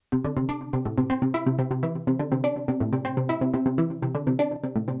Hello.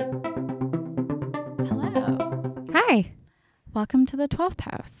 Hi, Welcome to the 12th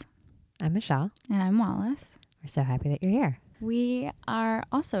house. I'm Michelle. And I'm Wallace. We're so happy that you're here. We are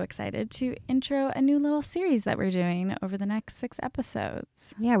also excited to intro a new little series that we're doing over the next 6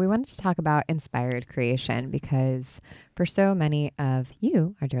 episodes. Yeah, we wanted to talk about inspired creation because for so many of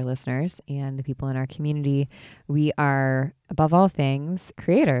you, our dear listeners, and the people in our community, we are, above all things,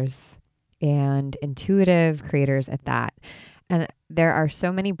 creators and intuitive creators at that. And there are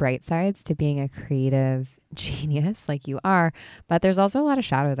so many bright sides to being a creative genius like you are, but there's also a lot of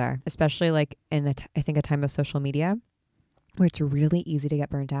shadow there, especially like in I think a time of social media where it's really easy to get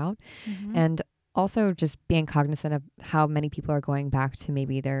burnt out. And also just being cognizant of how many people are going back to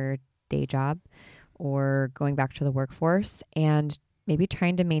maybe their day job or going back to the workforce and maybe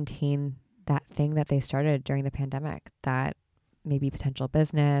trying to maintain that thing that they started during the pandemic, that maybe potential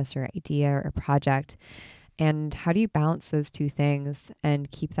business or idea or project. And how do you balance those two things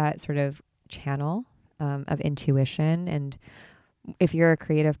and keep that sort of channel of intuition? And if you're a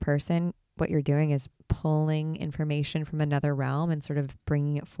creative person, what you're doing is pulling information from another realm and sort of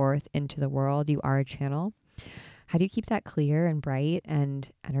bringing it forth into the world. You are a channel. How do you keep that clear and bright and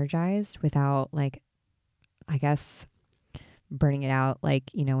energized without, like, I guess, burning it out? Like,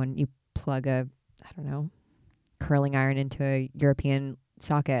 you know, when you plug a, I don't know, curling iron into a European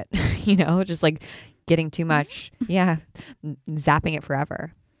socket, you know, just like getting too much. Yeah. Zapping it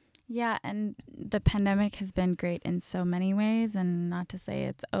forever. Yeah, and the pandemic has been great in so many ways, and not to say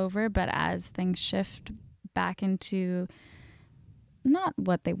it's over, but as things shift back into not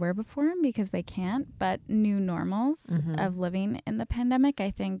what they were before because they can't, but new normals of living in the pandemic,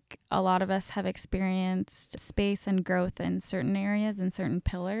 I think a lot of us have experienced space and growth in certain areas and certain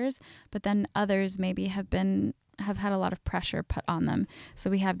pillars, but then others maybe have had a lot of pressure put on them. So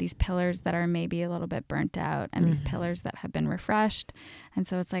we have these pillars that are maybe a little bit burnt out and these pillars that have been refreshed. And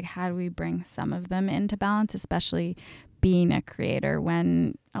so it's like, how do we bring some of them into balance, especially being a creator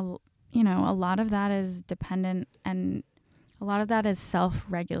when, a lot of that is dependent and a lot of that is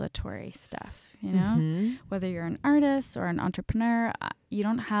self-regulatory stuff, you know, whether you're an artist or an entrepreneur, you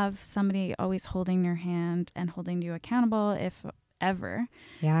don't have somebody always holding your hand and holding you accountable if ever.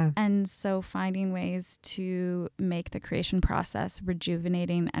 Yeah. And so finding ways to make the creation process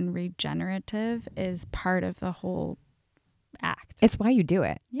rejuvenating and regenerative is part of the whole act. It's why you do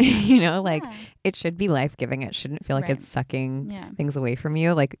it. Yeah. You know, like Yeah. it should be life-giving. It shouldn't feel like Right. it's sucking Yeah. things away from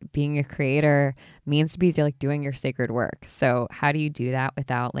you. Like being a creator means to be like doing your sacred work. So how do you do that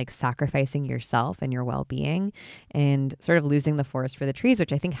without like sacrificing yourself and your well-being and sort of losing the forest for the trees,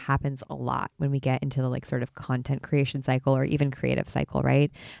 which I think happens a lot when we get into the like sort of content creation cycle or even creative cycle,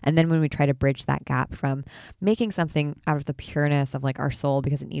 right? And then when we try to bridge that gap from making something out of the pureness of like our soul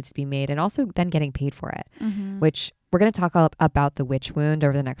because it needs to be made and also then getting paid for it, which we're going to talk about the witch wound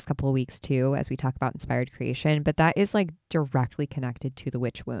over the next couple of weeks too, as we talk about inspired creation, but that is like directly connected to the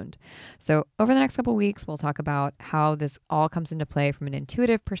witch wound. So over the next couple of weeks, we'll talk about how this all comes into play from an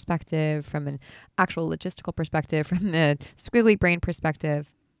intuitive perspective, from an actual logistical perspective, from the squiggly brain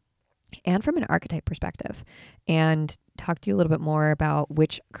perspective, and from an archetype perspective, and talk to you a little bit more about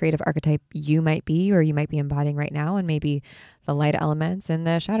which creative archetype you might be or you might be embodying right now, and maybe the light elements and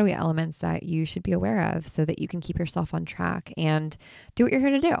the shadowy elements that you should be aware of so that you can keep yourself on track and do what you're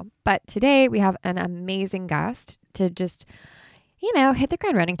here to do. But today we have an amazing guest to just, you know, hit the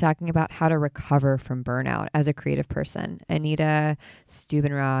ground running talking about how to recover from burnout as a creative person. Anita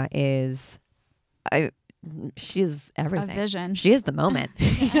Stubenra is... she's everything. A vision. She is the moment.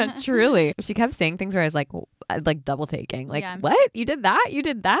 Yeah, truly. She kept saying things where I was like double taking. Like, Yeah. what? You did that? You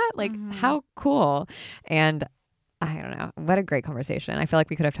did that? Like, how cool. And I don't know. What a great conversation. I feel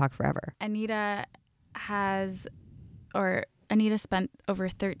like we could have talked forever. Anita spent over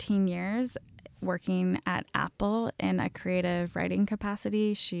 13 years working at Apple in a creative writing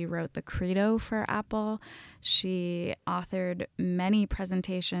capacity. She wrote the credo for Apple. She authored many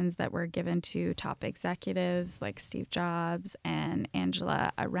presentations that were given to top executives like Steve Jobs and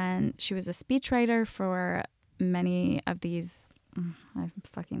Angela Arendt. She was a speechwriter for many of these. I'm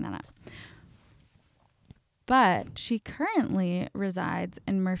fucking that up. But she currently resides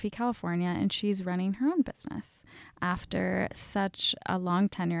in Murphy, California, and she's running her own business. After such a long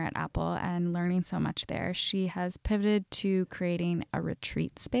tenure at Apple and learning so much there, she has pivoted to creating a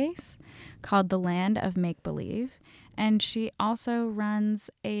retreat space called the Land of Make Believe. And she also runs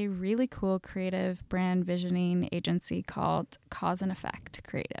a really cool creative brand visioning agency called Cause and Effect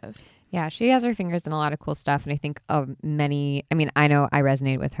Creative. Yeah, she has her fingers in a lot of cool stuff. And I think I know I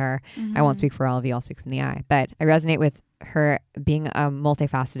resonate with her. I won't speak for all of you. I'll speak from the eye. But I resonate with her being a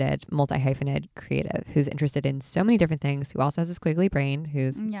multifaceted, multi-hyphenated creative who's interested in so many different things, who also has a squiggly brain,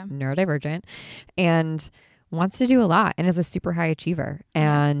 who's neurodivergent, and wants to do a lot and is a super high achiever,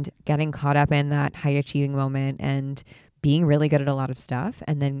 and getting caught up in that high achieving moment and being really good at a lot of stuff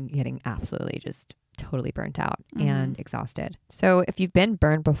and then getting absolutely just totally burnt out and exhausted. So if you've been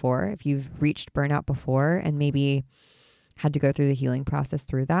burned before, if you've reached burnout before and maybe had to go through the healing process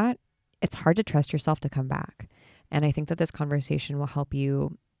through that, it's hard to trust yourself to come back. And I think that this conversation will help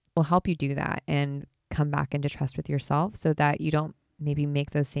you do that and come back into trust with yourself so that you don't maybe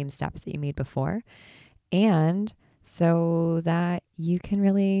make those same steps that you made before, and so that you can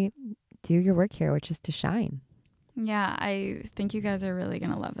really do your work here, which is to shine. Yeah, I think you guys are really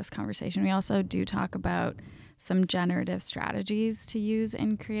going to love this conversation. We also do talk about some generative strategies to use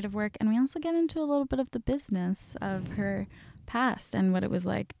in creative work. And we also get into a little bit of the business of her past and what it was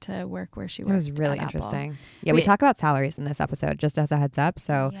like to work where she worked. It was really interesting. Yeah, we talk about salaries in this episode, just as a heads up.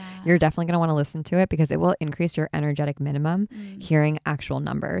 So you're definitely going to want to listen to it because it will increase your energetic minimum hearing actual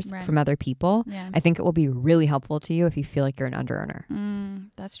numbers from other people. Yeah. I think it will be really helpful to you if you feel like you're an under earner.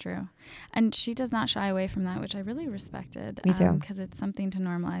 That's true. And she does not shy away from that, which I really respected. Me too. Because it's something to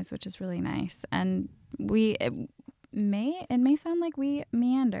normalize, which is really nice. And it may sound like we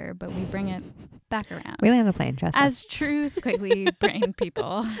meander, but we bring it back around. We land the plane, trust us. As true squiggly brain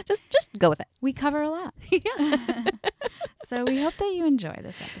people. Just go with it. We cover a lot. Yeah. So we hope that you enjoy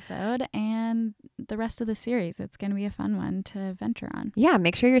this episode and the rest of the series. It's going to be a fun one to venture on. Yeah,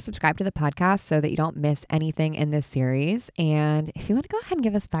 make sure you're subscribed to the podcast so that you don't miss anything in this series. And if you want to go ahead and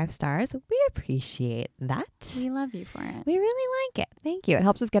give us 5 stars, we appreciate that. We love you for it. We really like it. Thank you. It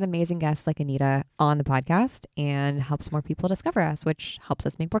helps us get amazing guests like Anita on the podcast and helps more people discover us, which helps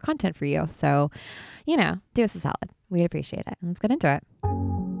us make more content for you. So, do us a solid. We'd appreciate it. Let's get into it.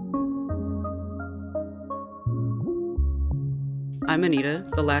 I'm Anita.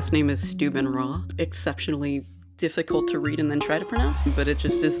 The last name is Steuben-Raw. Exceptionally difficult to read and then try to pronounce, but it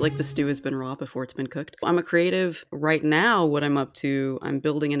just is like the stew has been raw before it's been cooked. I'm a creative. Right now, what I'm up to, I'm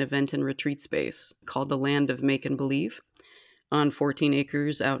building an event and retreat space called the Land of Make and Believe on 14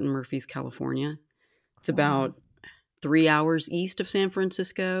 acres out in Murphy's, California. It's about 3 hours east of San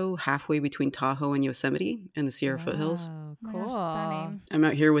Francisco, halfway between Tahoe and Yosemite in the Sierra foothills. Cool. Stunning. I'm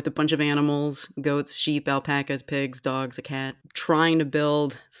out here with a bunch of animals, goats, sheep, alpacas, pigs, dogs, a cat, trying to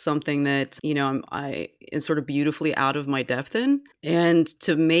build something that, I am sort of beautifully out of my depth in. And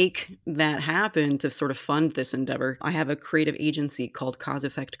to make that happen, to sort of fund this endeavor, I have a creative agency called Cause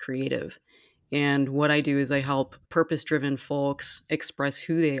Effect Creative. And what I do is I help purpose-driven folks express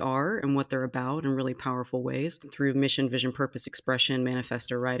who they are and what they're about in really powerful ways through mission, vision, purpose, expression,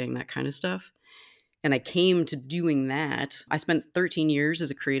 manifesto writing, that kind of stuff. And I came to doing that. I spent 13 years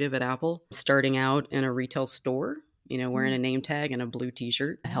as a creative at Apple, starting out in a retail store, wearing a name tag and a blue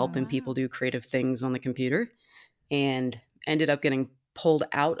t-shirt, helping people do creative things on the computer, and ended up getting pulled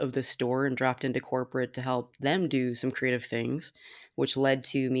out of the store and dropped into corporate to help them do some creative things, which led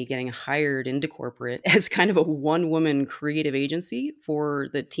to me getting hired into corporate as kind of a one-woman creative agency for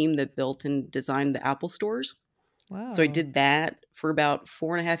the team that built and designed the Apple stores. Wow. So I did that for about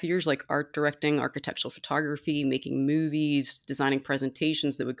 4.5 years, like art directing, architectural photography, making movies, designing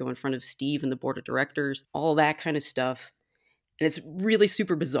presentations that would go in front of Steve and the board of directors, all that kind of stuff. And it's really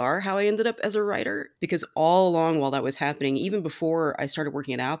super bizarre how I ended up as a writer, because all along while that was happening, even before I started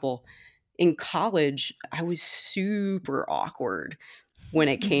working at Apple, in college, I was super awkward when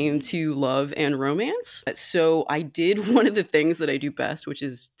it came to love and romance. So I did one of the things that I do best, which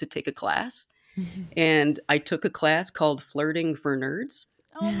is to take a class. And I took a class called Flirting for Nerds.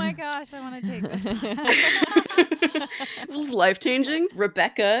 Oh my gosh, I want to take this. It was life-changing.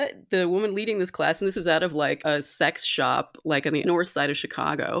 Rebecca, the woman leading this class, and this was out of like a sex shop, like on the north side of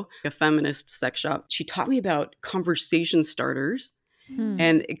Chicago, a feminist sex shop. She taught me about conversation starters.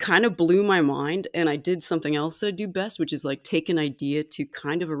 And it kind of blew my mind. And I did something else that I do best, which is like take an idea to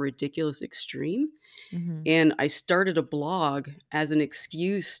kind of a ridiculous extreme. And I started a blog as an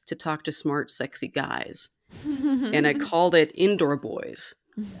excuse to talk to smart, sexy guys. And I called it Indoor Boys.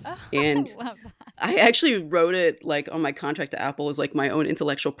 And I love that. I actually wrote it like on my contract to Apple as like my own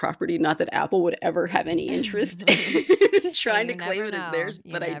intellectual property. Not that Apple would ever have any interest in trying to claim it as theirs,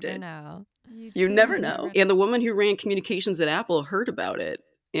 but I did. You never know. And the woman who ran communications at Apple heard about it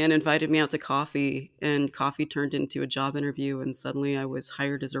and invited me out to coffee. And coffee turned into a job interview. And suddenly I was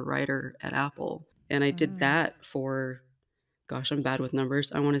hired as a writer at Apple. And I did that for, gosh, I'm bad with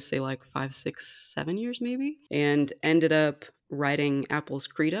numbers. I want to say like 5, 6, 7 years maybe. And ended up writing Apple's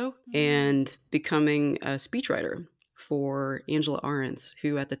Credo and becoming a speechwriter for Angela Ahrendts,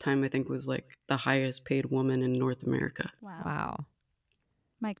 who at the time I think was like the highest paid woman in North America. Wow.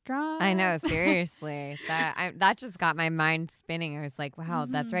 Mic drop. I know, seriously. That just got my mind spinning. I was like, wow,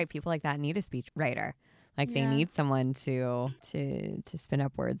 that's right. People like that need a speech writer. Like they need someone to spin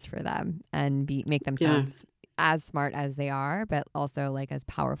up words for them and make them sound as smart as they are, but also like as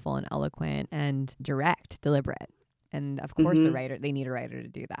powerful and eloquent and direct, deliberate. And of course, they need a writer to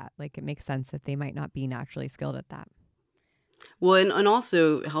do that. Like it makes sense that they might not be naturally skilled at that. Well, and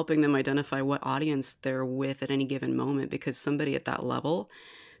also helping them identify what audience they're with at any given moment, because somebody at that level,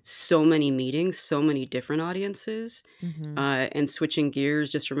 so many meetings, so many different audiences, and switching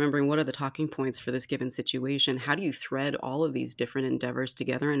gears, just remembering what are the talking points for this given situation. How do you thread all of these different endeavors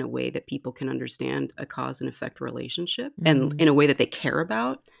together in a way that people can understand a cause and effect relationship and in a way that they care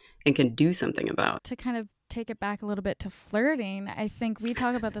about and can do something about? To kind of take it back a little bit to flirting, I think we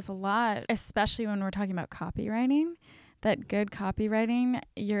talk about this a lot, especially when we're talking about copywriting. That good copywriting,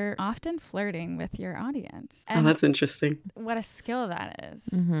 you're often flirting with your audience. And that's interesting. What a skill that is.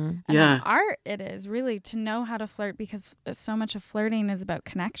 Mm-hmm. And an art it is, really, to know how to flirt, because so much of flirting is about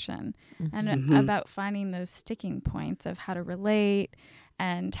connection and about finding those sticking points of how to relate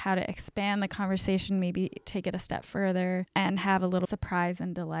and how to expand the conversation, maybe take it a step further and have a little surprise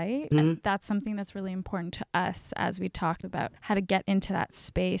and delight. And that's something that's really important to us as we talk about how to get into that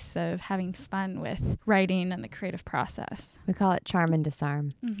space of having fun with writing and the creative process. We call it charm and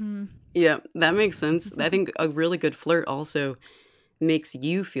disarm. Yeah, that makes sense. I think a really good flirt also makes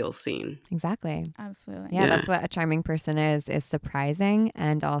you feel seen. Exactly. Absolutely. Yeah, that's what a charming person is surprising,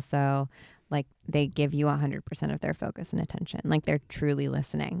 and also like they give you 100% of their focus and attention. Like they're truly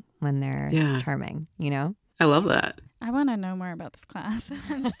listening when they're charming, you know? I love that. I want to know more about this class.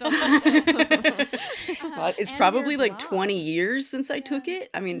 It's probably like 20 years since I took it.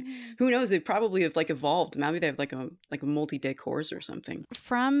 I mean, who knows? They probably have like evolved. Maybe they have like a multi-day course or something.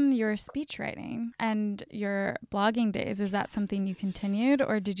 From your speech writing and your blogging days, is that something you continued,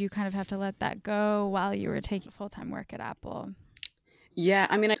 or did you kind of have to let that go while you were taking full-time work at Apple? Yeah,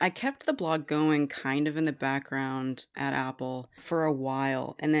 I mean, I kept the blog going kind of in the background at Apple for a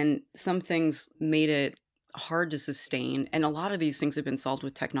while, and then some things made it hard to sustain. And a lot of these things have been solved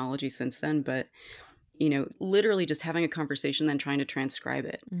with technology since then, but, you know, literally just having a conversation, then trying to transcribe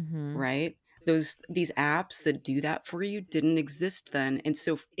it, right? These apps that do that for you didn't exist then. And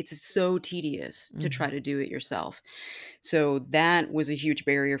so it's so tedious to try to do it yourself. So that was a huge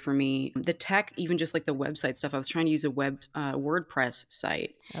barrier for me. The tech, even just like the website stuff, I was trying to use a WordPress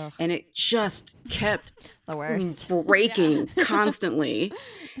site, and it just kept the worst breaking constantly.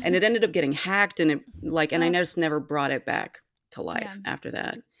 And it ended up getting hacked, and and I just never brought it back to life after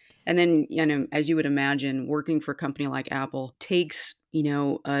that. And then, you know, as you would imagine, working for a company like Apple takes, you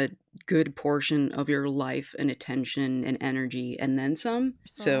know, a good portion of your life and attention and energy, and then some.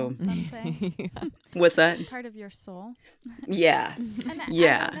 Soul, some say. What's that? Part of your soul. Yeah. And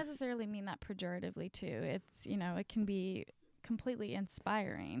yeah. I don't necessarily mean that pejoratively too. It's, you know, it can be completely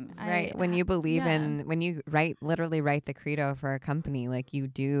inspiring. Right. When you believe in, when you literally write the credo for a company, like you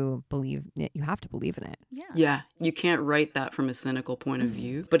do believe, you have to believe in it. Yeah. Yeah. You can't write that from a cynical point of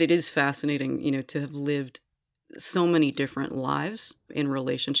view, but it is fascinating, you know, to have lived so many different lives in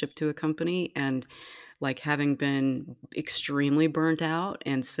relationship to a company, and like having been extremely burnt out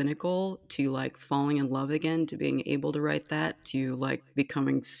and cynical to like falling in love again, to being able to write that, to like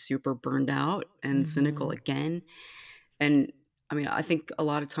becoming super burned out and cynical again. And I mean, I think a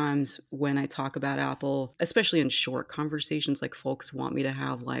lot of times when I talk about Apple, especially in short conversations, like folks want me to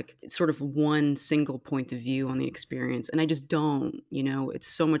have like sort of one single point of view on the experience. And I just don't, you know, it's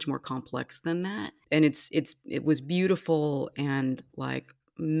so much more complex than that. And it was beautiful and like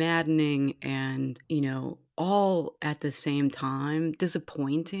maddening and, you know, all at the same time,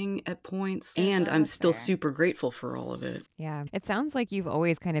 disappointing at points. And I'm still super grateful for all of it. Yeah. It sounds like you've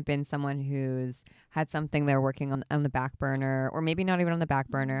always kind of been someone who's had something they're working on the back burner, or maybe not even on the back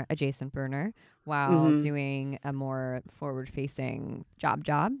burner, adjacent burner, while doing a more forward-facing job.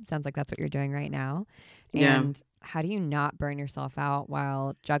 Sounds like that's what you're doing right now. And how do you not burn yourself out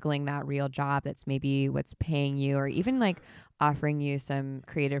while juggling that real job that's maybe what's paying you, or even like offering you some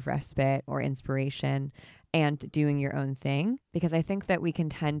creative respite or inspiration, and doing your own thing? Because I think that we can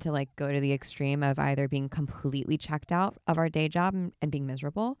tend to like go to the extreme of either being completely checked out of our day job and being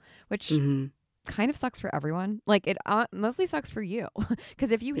miserable, which kind of sucks for everyone. Like it mostly sucks for you,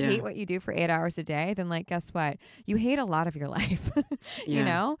 because if you hate what you do for 8 hours a day, then like guess what, you hate a lot of your life. You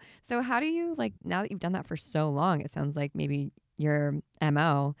know? So how do you, like, now that you've done that for so long, it sounds like maybe your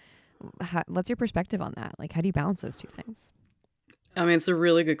MO, what's your perspective on that? Like how do you balance those two things? I mean, it's a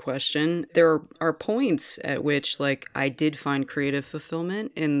really good question. There are points at which, like, I did find creative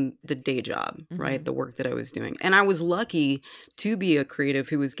fulfillment in the day job, right? The work that I was doing. And I was lucky to be a creative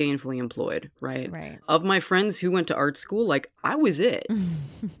who was gainfully employed, right? Right. Of my friends who went to art school, like, I was it,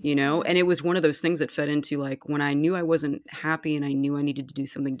 you know? And it was one of those things that fed into, like, when I knew I wasn't happy and I knew I needed to do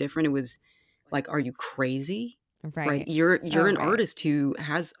something different, it was like, are you crazy? Right. You're an artist who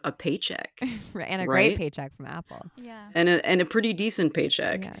has a paycheck. Right. And a right? great paycheck from Apple. Yeah. And a pretty decent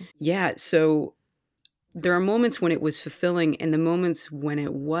paycheck. Yeah. Yeah. So there are moments when it was fulfilling and the moments when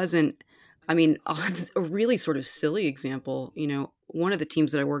it wasn't. I mean, it's a really sort of silly example. You know, one of the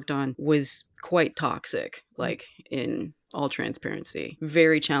teams that I worked on was quite toxic, like in all transparency.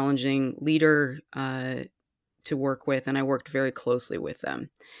 Very challenging leader to work with. And I worked very closely with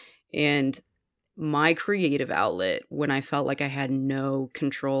them. And my creative outlet, when I felt like I had no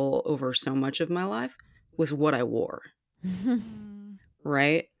control over so much of my life, was what I wore.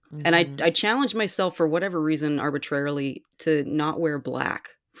 Right? And I challenged myself for whatever reason arbitrarily to not wear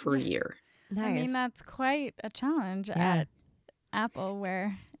black for a year. Nice. I mean, that's quite a challenge at Apple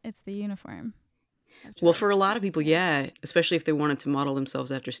where it's the uniform. Well, for a lot of people, yeah, especially if they wanted to model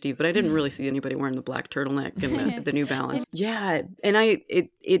themselves after Steve. But I didn't really see anybody wearing the black turtleneck and the New Balance. Yeah, and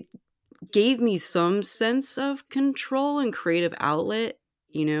it gave me some sense of control and creative outlet,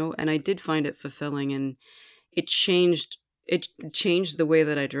 you know, and I did find it fulfilling, and it changed the way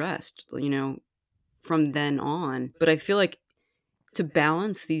that I dressed, you know, from then on. But I feel like to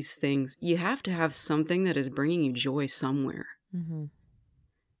balance these things, you have to have something that is bringing you joy somewhere.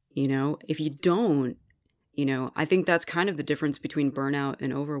 You know, if you don't, you know, I think that's kind of the difference between burnout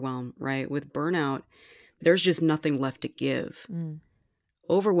and overwhelm, right? With burnout, there's just nothing left to give.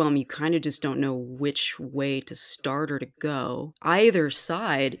 Overwhelm, you kind of just don't know which way to start or to go. Either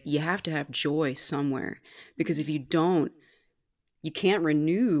side, you have to have joy somewhere, because if you don't, you can't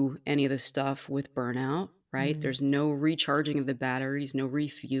renew any of the stuff with burnout, right? There's no recharging of the batteries, no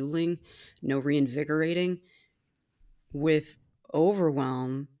refueling, no reinvigorating. With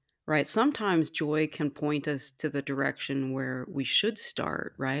overwhelm, right? Sometimes joy can point us to the direction where we should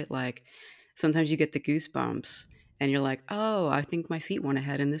start, right? Like sometimes you get the goosebumps and you're like, oh, I think my feet want to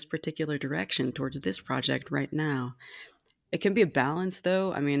head in this particular direction towards this project right now. It can be a balance,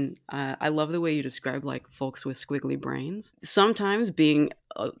 though. I mean, I love the way you describe like folks with squiggly brains. Sometimes being,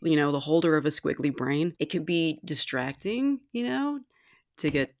 you know, the holder of a squiggly brain, it can be distracting, you know, to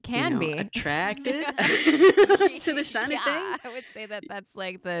get attracted to the shiny thing. I would say that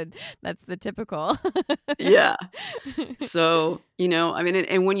that's the typical. Yeah. So, you know, I mean,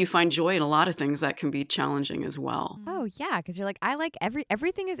 and when you find joy in a lot of things, that can be challenging as well. Oh yeah, because you're like, I like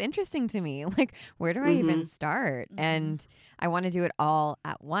everything is interesting to me. Like, where do I even start? And I want to do it all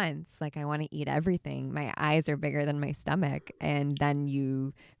at once. Like, I want to eat everything. My eyes are bigger than my stomach. And then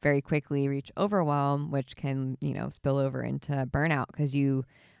you very quickly reach overwhelm, which can, you know, spill over into burnout because you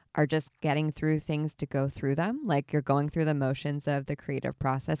are just getting through things to go through them. Like you're going through the motions of the creative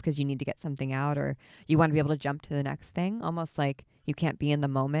process because you need to get something out or you want to be able to jump to the next thing. Almost like you can't be in the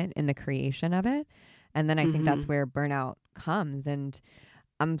moment in the creation of it. And then I think that's where burnout comes. And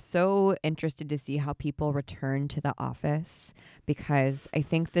I'm so interested to see how people return to the office because I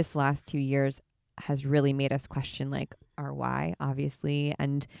think this last 2 years has really made us question like our why, obviously,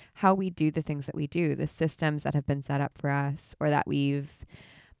 and how we do the things that we do, the systems that have been set up for us or that we've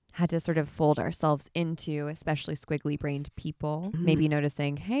had to sort of fold ourselves into, especially squiggly brained people, maybe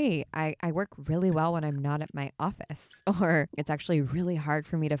noticing, hey, I work really well when I'm not at my office, or it's actually really hard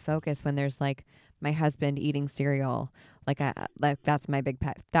for me to focus when there's like my husband eating cereal. Like that's my big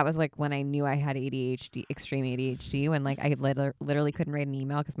pet. That was like when I knew I had ADHD, extreme ADHD, when like I literally couldn't write an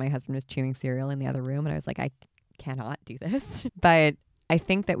email because my husband was chewing cereal in the other room. And I was like, I cannot do this. But I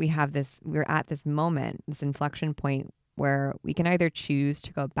think that we're at this moment, this inflection point where we can either choose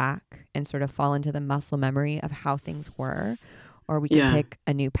to go back and sort of fall into the muscle memory of how things were, or we can pick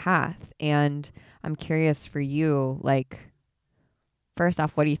a new path. And I'm curious for you, like, first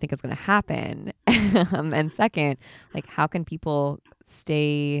off, what do you think is going to happen? And second, like, how can people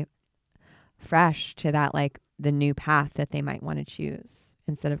stay fresh to that, like, the new path that they might want to choose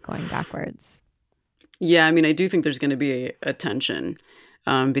instead of going backwards? Yeah, I mean, I do think there's going to be a tension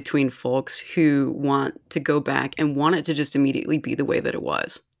between folks who want to go back and want it to just immediately be the way that it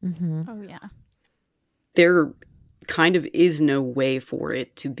was. Oh, yeah. There kind of is no way for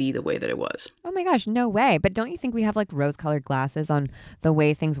it to be the way that it was. Oh my gosh, no way. But don't you think we have like rose-colored glasses on the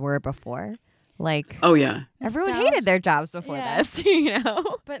way things were before? Like, oh yeah, everyone hated their jobs before this, you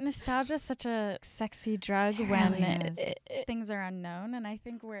know? But nostalgia is such a sexy drug when things are unknown. And I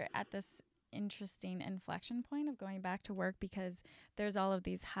think we're at this interesting inflection point of going back to work, because there's all of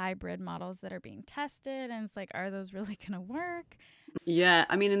these hybrid models that are being tested, and it's like, are those really going to work? Yeah,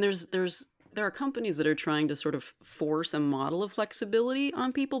 I mean, and there are companies that are trying to sort of force a model of flexibility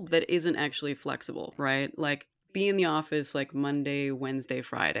on people that isn't actually flexible, right? Like be in the office like Monday, Wednesday,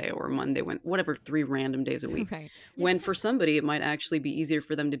 Friday, or Monday, whatever, 3 random days a week. Right. When for somebody, it might actually be easier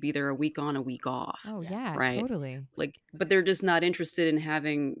for them to be there a week on, a week off. Oh, yeah, right? totally. Like, but they're just not interested in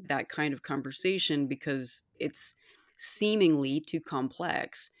having that kind of conversation because it's seemingly too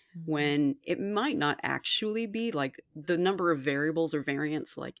complex. When it might not actually be. Like the number of variables or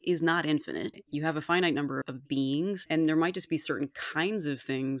variants like is not infinite. You have a finite number of beings, and there might just be certain kinds of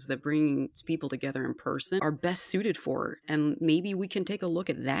things that bringing people together in person are best suited for, and maybe we can take a look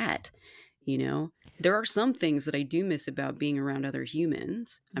at that. You know, there are some things that I do miss about being around other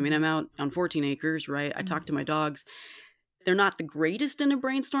humans. I mean, I'm out on 14 acres, right? I talk to my dogs. They're not the greatest in a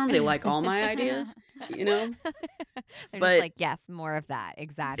brainstorm. They like all my ideas, you know? They're But- just like, yes, more of that.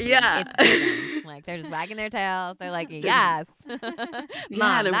 Exactly. Yeah. It's given. Like, they're just wagging their tails. They're like, yes.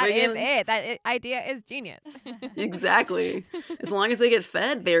 Mom, they're that is wiggling. it. That idea is genius. Exactly. As long as they get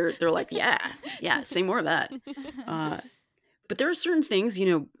fed, they're like, yeah, say more of that. But there are certain things, you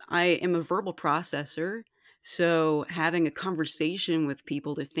know, I am a verbal processor. So having a conversation with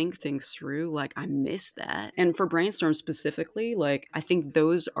people to think things through, like I miss that. And for brainstorm specifically, like I think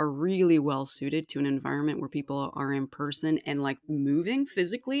those are really well suited to an environment where people are in person and like moving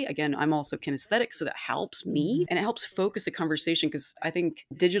physically. Again, I'm also kinesthetic, so that helps me and it helps focus a conversation, because I think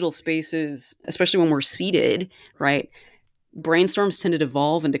digital spaces, especially when we're seated, right? Brainstorms tend to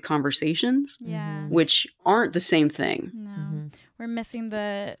devolve into conversations, Yeah. which aren't the same thing. No. We're missing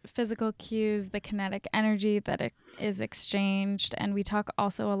the physical cues, the kinetic energy that is exchanged. And we talk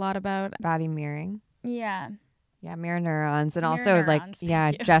also a lot about, Body mirroring. yeah, Yeah, mirror neurons. And Mirror also, like, neurons,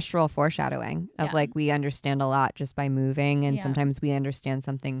 yeah, thank you. gestural foreshadowing of Yeah. like we understand a lot just by moving. And Yeah. sometimes we understand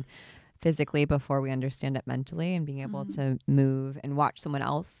something physically before we understand it mentally. And being able to move and watch someone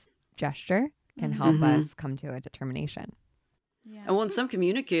else gesture can help us come to a determination. yeah. Well, and some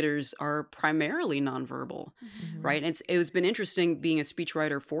communicators are primarily nonverbal, right? And it has been interesting being a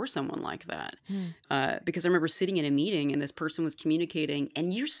speechwriter for someone like that, because I remember sitting in a meeting and this person was communicating,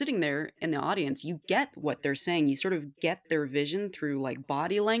 and you're sitting there in the audience, you get what they're saying, you sort of get their vision through like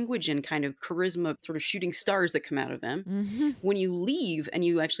body language and kind of charisma, sort of shooting stars that come out of them. When you leave and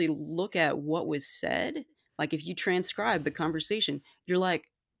you actually look at what was said, like if you transcribe the conversation, you're like,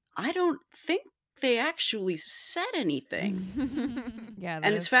 I don't think they actually said anything. Yeah, that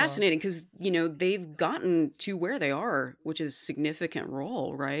And is it's cool. fascinating because, you know, they've gotten to where they are, which is a significant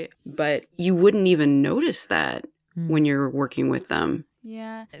role, right? But you wouldn't even notice that when you're working with them.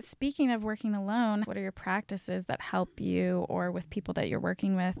 Yeah. Speaking of working alone, what are your practices that help you or with people that you're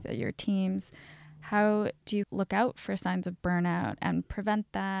working with, your teams? How do you look out for signs of burnout and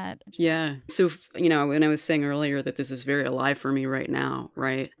prevent that? Yeah. So, you know, when I was saying earlier that this is very alive for me right now,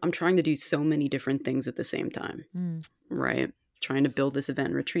 right? I'm trying to do so many different things at the same time, right? Trying to build this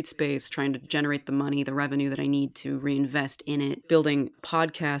event retreat space, trying to generate the money, the revenue that I need to reinvest in it, building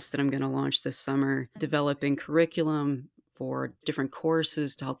podcasts that I'm going to launch this summer, developing curriculum for different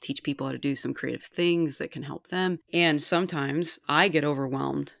courses to help teach people how to do some creative things that can help them. And sometimes I get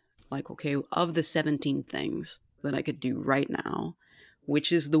overwhelmed. Like, okay, of the 17 things that I could do right now,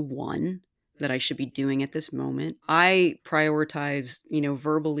 which is the one that I should be doing at this moment? I prioritize, you know,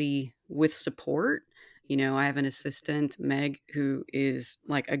 verbally with support. You know, I have an assistant, Meg, who is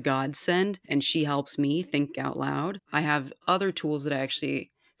like a godsend, and she helps me think out loud. I have other tools that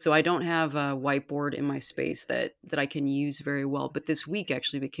so I don't have a whiteboard in my space that I can use very well. But this week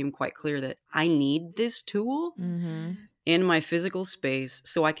actually became quite clear that I need this tool in my physical space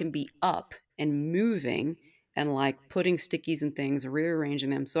so I can be up and moving and like putting stickies and things, rearranging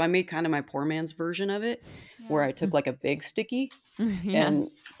them. So I made kind of my poor man's version of it, where I took like a big sticky and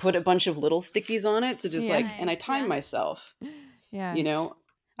put a bunch of little stickies on it to just like, and I time myself. Yeah. You know,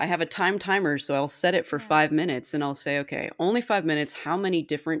 I have a timer, so I'll set it for 5 minutes and I'll say, okay, only 5 minutes. How many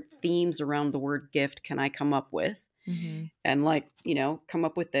different themes around the word gift can I come up with? And like, you know, come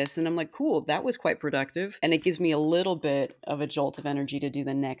up with this. And I'm like, cool, that was quite productive. And it gives me a little bit of a jolt of energy to do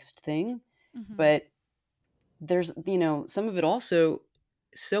the next thing. But there's, you know, some of it also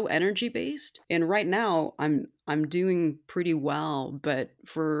so energy based. And right now I'm doing pretty well. But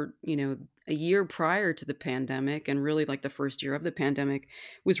for, you know, a year prior to the pandemic, and really like the first year of the pandemic,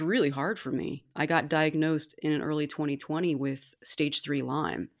 was really hard for me. I got diagnosed in early 2020 with stage 3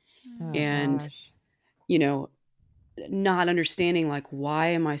 Lyme. Oh, And, gosh. you know, not understanding like, why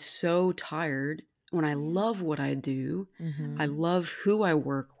am I so tired when I love what I do? I love who I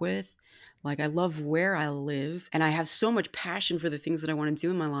work with. Like, I love where I live, and I have so much passion for the things that I want to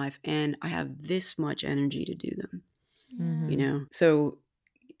do in my life, and I have this much energy to do them, you know? So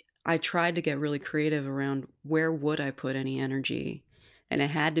I tried to get really creative around where would I put any energy, and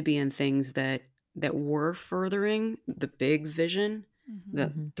it had to be in things that were furthering the big vision,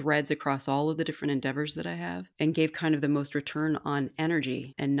 the threads across all of the different endeavors that I have, and gave kind of the most return on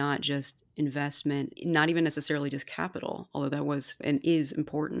energy and not just investment, not even necessarily just capital, although that was and is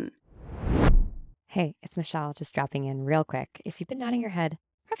important. Hey, it's Michelle, just dropping in real quick. If you've been nodding your head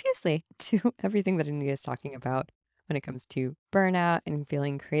profusely to everything that Anita is talking about when it comes to burnout and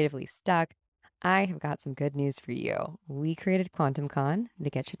feeling creatively stuck, I have got some good news for you. We created Quantum Con, the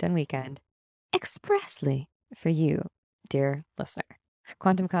Get Shit Done weekend, expressly for you, dear listener.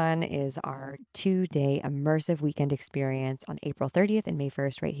 Quantum Con is our 2-day immersive weekend experience on April 30th and May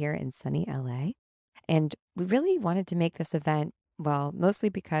 1st, right here in sunny LA. And we really wanted to make this event, well, mostly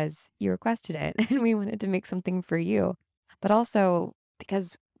because you requested it and we wanted to make something for you, but also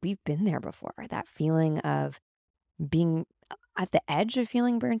because we've been there before. That feeling of being at the edge of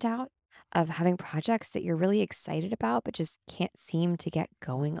feeling burnt out, of having projects that you're really excited about, but just can't seem to get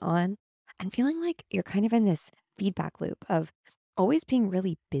going on, and feeling like you're kind of in this feedback loop of always being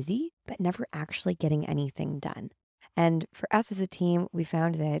really busy, but never actually getting anything done. And for us as a team, we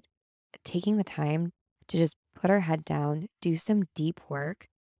found that taking the time to just put our head down, do some deep work,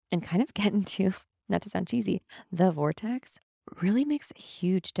 and kind of get into, not to sound cheesy, the vortex really makes a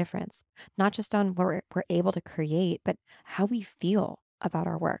huge difference, not just on what we're able to create, but how we feel about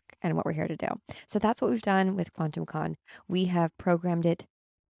our work and what we're here to do. So that's what we've done with Quantum Con. We have programmed it.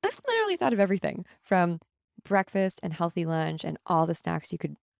 I've literally thought of everything from breakfast and healthy lunch and all the snacks you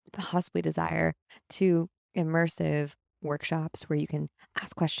could possibly desire to immersive workshops where you can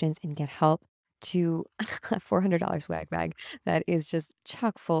ask questions and get help, to a $400 swag bag that is just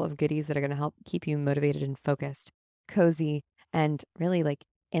chock full of goodies that are going to help keep you motivated and focused, cozy, and really like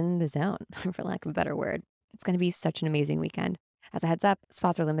in the zone, for lack of a better word. It's going to be such an amazing weekend. As a heads up,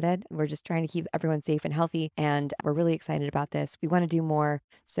 spots are limited. We're just trying to keep everyone safe and healthy, and we're really excited about this. We want to do more.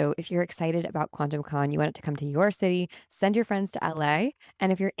 So if you're excited about Quantum Con, you want it to come to your city, send your friends to LA.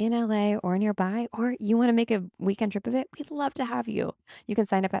 And if you're in LA or nearby, or you want to make a weekend trip of it, we'd love to have you. You can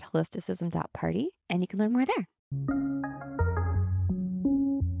sign up at holisticism.party and you can learn more there.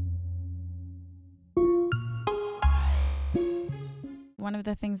 One of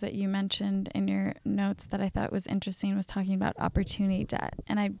the things that you mentioned in your notes that I thought was interesting was talking about opportunity debt.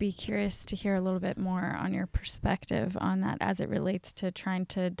 And I'd be curious to hear a little bit more on your perspective on that as it relates to trying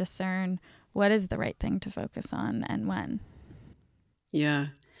to discern what is the right thing to focus on and when. Yeah.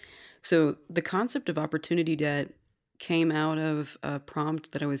 So the concept of opportunity debt came out of a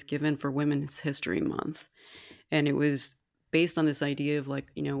prompt that I was given for Women's History Month. And it was based on this idea of like,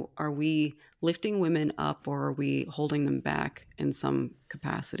 you know, are we lifting women up or are we holding them back in some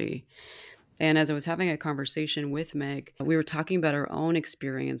capacity? And as I was having a conversation with Meg, we were talking about our own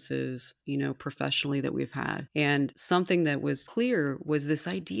experiences, you know, professionally that we've had. And something that was clear was this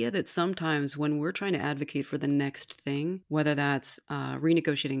idea that sometimes when we're trying to advocate for the next thing, whether that's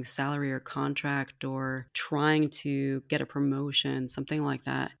renegotiating salary or contract or trying to get a promotion, something like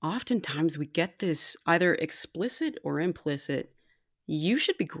that, oftentimes we get this either explicit or implicit, you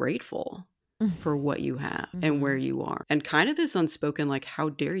should be grateful for what you have and where you are, and kind of this unspoken like, how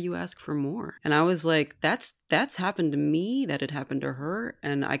dare you ask for more? And I was like, that's happened to me, that had happened to her,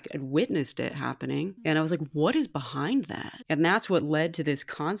 and I had witnessed it happening, and I was like, what is behind that? And that's what led to this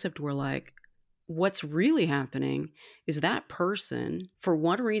concept where like, what's really happening is that person, for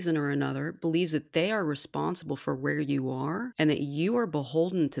one reason or another, believes that they are responsible for where you are and that you are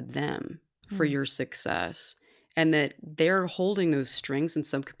beholden to them for your success, and that they're holding those strings in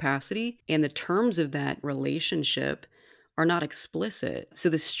some capacity, and the terms of that relationship are not explicit. So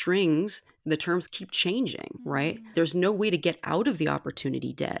the strings, the terms keep changing, right? There's no way to get out of the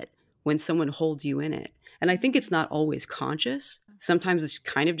opportunity debt when someone holds you in it. And I think it's not always conscious. Sometimes it's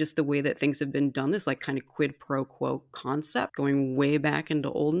kind of just the way that things have been done, this like kind of quid pro quo concept going way back into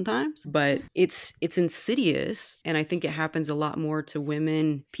olden times. But it's insidious. And I think it happens a lot more to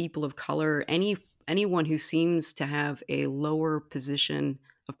women, people of color, anyone who seems to have a lower position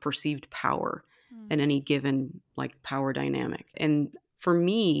of perceived power in any given like power dynamic. And for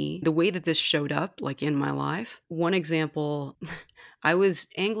me, the way that this showed up like in my life, one example, I was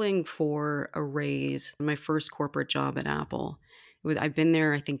angling for a raise in my first corporate job at Apple. I've been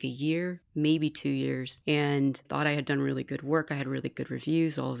there, I think, a year, maybe 2 years, and thought I had done really good work. I had really good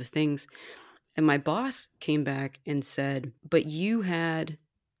reviews, all of the things. And my boss came back and said, but you had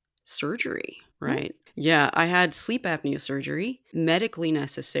surgery, right? Yeah, I had sleep apnea surgery, medically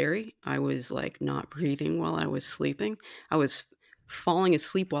necessary. I was like not breathing while I was sleeping. I was falling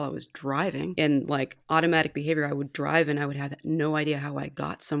asleep while I was driving, and like automatic behavior. I would drive and I would have no idea how I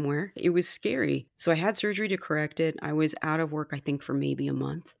got somewhere. It was scary. So I had surgery to correct it. I was out of work, I think, for maybe a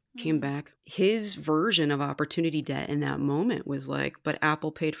month. Came back. His version of opportunity debt in that moment was like, but Apple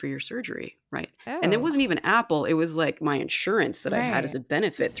paid for your surgery, right? And it Oh, wasn't even Apple. It was like my insurance that I had as right. a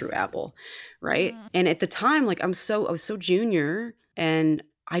benefit through Apple, right? And at the time, like I was so junior, and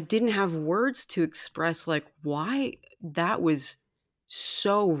I didn't have words to express like why that was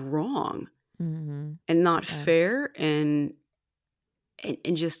so wrong Mm-hmm. and not Yeah. fair, and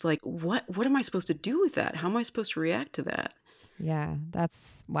just like what am I supposed to do with that? How am I supposed to react to that? Yeah,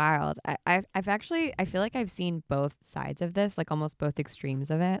 that's wild. I've actually, I feel like I've seen both sides of this, like almost both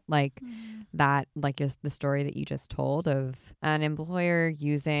extremes of it. Like that, like is the story that you just told of an employer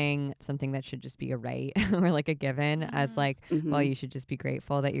using something that should just be a right or like a given as like, well, Mhm. you should just be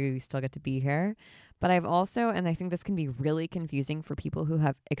grateful that you still get to be here. But I've also, and I think this can be really confusing for people who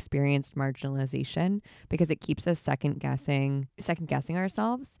have experienced marginalization because it keeps us second guessing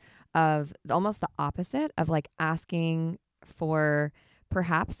ourselves of almost the opposite of like asking for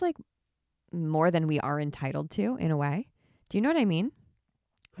perhaps like more than we are entitled to in a way. Do you know what I mean?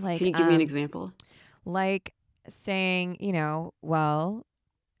 Can Like you give me an example? like saying, you know, well,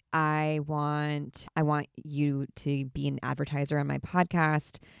 I want you to be an advertiser on my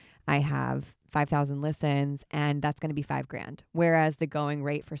podcast. I have 5,000 listens and that's going to be 5 grand. Whereas the going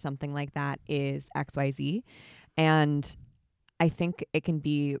rate for something like that is XYZ. And I think it can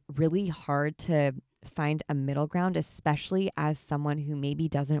be really hard to find a middle ground, especially as someone who maybe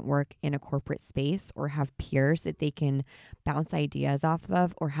doesn't work in a corporate space or have peers that they can bounce ideas off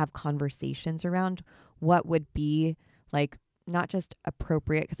of or have conversations around what would be like not just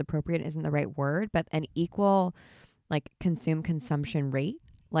appropriate, because appropriate isn't the right word, but an equal like consumption rate.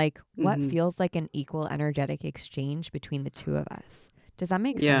 Like what Mhm. feels like an equal energetic exchange between the two of us. Does that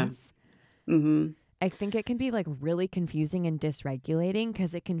make Yeah. sense? Mhm. I think it can be like really confusing and dysregulating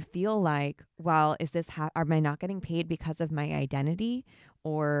because it can feel like, well, is this, am I not getting paid because of my identity?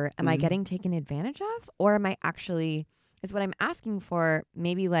 Or am I Mhm. getting taken advantage of? Or am I actually, is what I'm asking for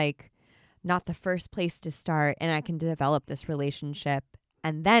maybe like not the first place to start and I can develop this relationship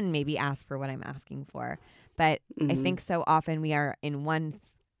and then maybe ask for what I'm asking for. But I Mhm. think so often we are on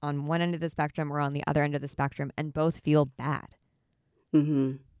one end of the spectrum or on the other end of the spectrum and both feel bad.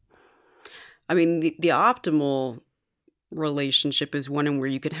 Mhm. I mean, the optimal relationship is one in where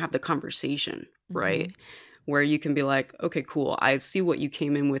you can have the conversation, Mm-hmm. right? Where you can be like, okay, cool. I see what you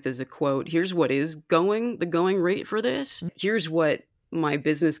came in with as a quote. Here's what is the going rate for this. Here's what my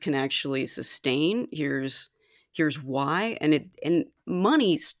business can actually sustain. Here's why. And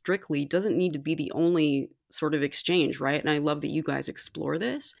money strictly doesn't need to be the only sort of exchange, right? And I love that you guys explore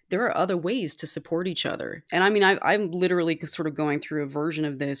this. There are other ways to support each other. And I mean, I'm literally sort of going through a version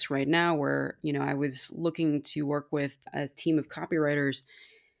of this right now where, I was looking to work with a team of copywriters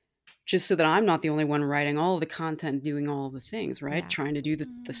just so that I'm not the only one writing all of the content, doing all of the things, right? Yeah. Trying to do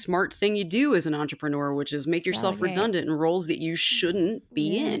the smart thing you do as an entrepreneur, which is make yourself Delegate. redundant in roles that you shouldn't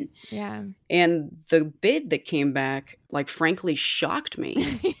be Yeah. in. Yeah. And the bid that came back, like, frankly, shocked me.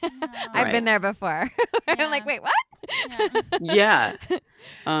 I've been Right. there before. I'm like, wait, what? Yeah.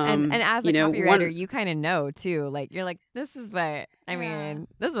 And as a copywriter, One, you kind of know too. Like you're like, this is what I mean.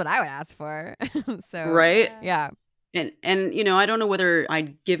 This is what I would ask for. So right? yeah. And I don't know whether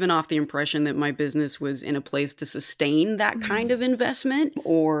I'd given off the impression that my business was in a place to sustain that kind of investment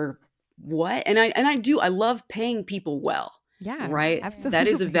or what. And I love paying people well. Yeah, Right? That is a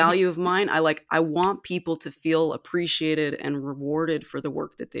absolutely. value of mine. I want people to feel appreciated and rewarded for the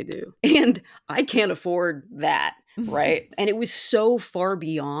work that they do. And I can't afford that, right? And it was so far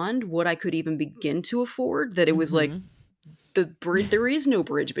beyond what I could even begin to afford that it was like there is no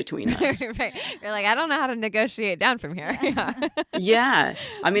bridge between us. Right. You're like, I don't know how to negotiate down from here. Yeah. Yeah.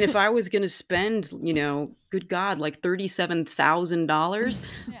 I mean, if I was going to spend, good God, like $37,000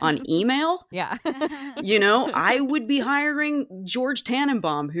 on email, Yeah. I would be hiring George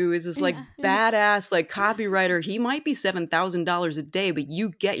Tannenbaum, who is this like badass, like copywriter. He might be $7,000 a day, but you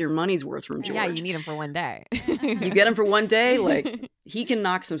get your money's worth from George. Yeah, you need him for one day. You get him for one day, like he can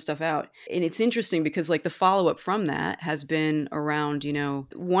knock some stuff out. And it's interesting because like the follow-up from that has been around,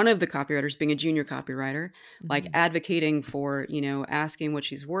 one of the copywriters being a junior copywriter, like advocating for, asking what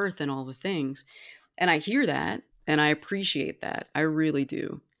she's worth and all the things. And I hear that and I appreciate that. I really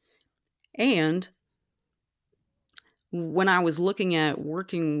do. And when I was looking at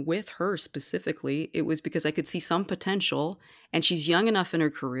working with her specifically, it was because I could see some potential, and she's young enough in her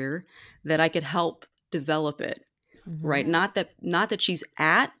career that I could help develop it, right? Not that she's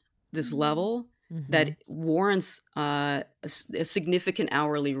at this level that warrants a significant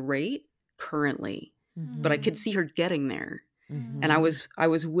hourly rate currently, but I could see her getting there, and I was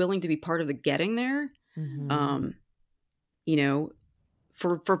willing to be part of the getting there, you know,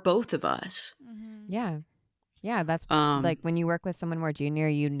 for both of us. Yeah, that's like when you work with someone more junior,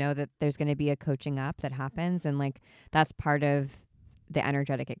 you know that there's going to be a coaching up that happens. And like that's part of the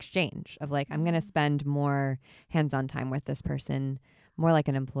energetic exchange of like, I'm going to spend more hands-on time with this person, more like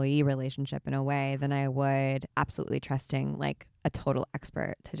an employee relationship in a way than I would absolutely trusting like a total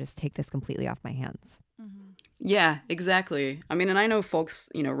expert to just take this completely off my hands. Yeah, exactly. I mean, and I know folks,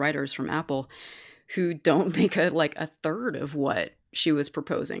 writers from Apple who don't make a third of what she was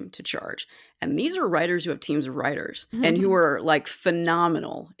proposing to charge. And these are writers who have teams of writers and who are like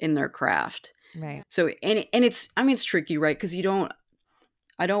phenomenal in their craft. Right. So, and it's tricky, right? Because I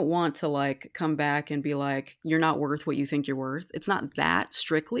don't want to like come back and be like, you're not worth what you think you're worth. It's not that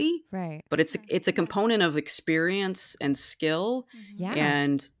strictly. Right. But it's a component of experience and skill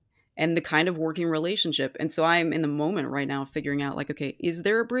and the kind of working relationship. And so I'm in the moment right now figuring out like, okay, is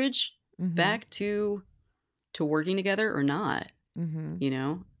there a bridge back to working together or not?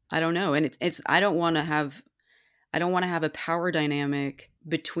 I don't know. And it's I don't want to have a power dynamic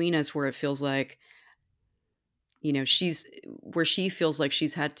between us where it feels like, she feels like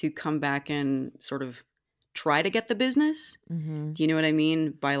she's had to come back and sort of try to get the business. Do you know what I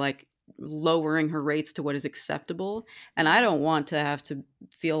mean? By like lowering her rates to what is acceptable. And I don't want to have to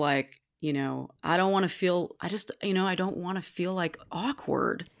feel like, I don't want to feel like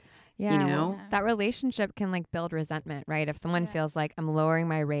awkward. Yeah, well, that relationship can like build resentment, right? If someone feels like I'm lowering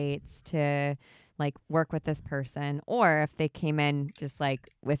my rates to like work with this person, or if they came in just like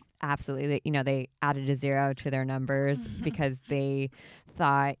with absolutely, they added a 0 to their numbers because they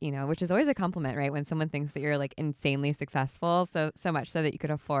thought, which is always a compliment, right? When someone thinks that you're like insanely successful, so much so that you could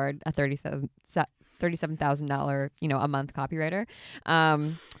afford a $37,000, a month copywriter.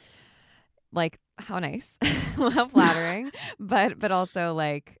 Like how nice, how flattering, but also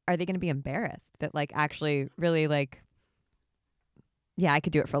like, are they going to be embarrassed that like actually really like, yeah, I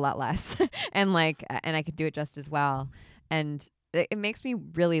could do it for a lot less and I could do it just as well. And it makes me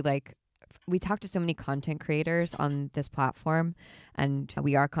really like, we talk to so many content creators on this platform, and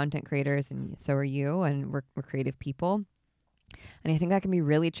we are content creators and so are you, and we're creative people. And I think that can be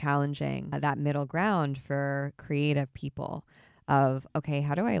really challenging, that middle ground for creative people. Of, okay,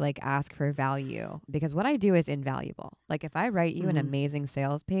 how do I like ask for value? Because what I do is invaluable. Like if I write you an amazing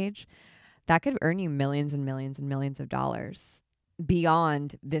sales page, that could earn you millions and millions and millions of dollars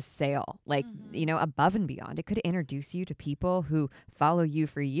beyond this sale, like, above and beyond. It could introduce you to people who follow you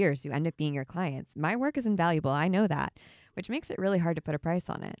for years, who end up being your clients. My work is invaluable. I know that, which makes it really hard to put a price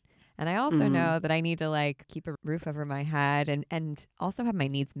on it. And I also know that I need to like keep a roof over my head and also have my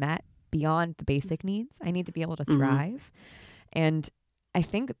needs met beyond the basic needs. I need to be able to thrive. And I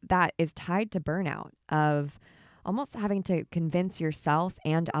think that is tied to burnout, of almost having to convince yourself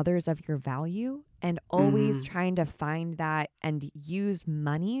and others of your value, and always trying to find that and use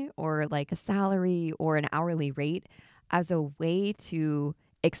money or like a salary or an hourly rate as a way to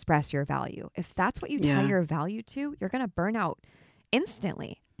express your value. If that's what you tie your value to, you're going to burn out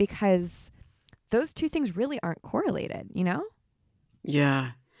instantly, because those two things really aren't correlated,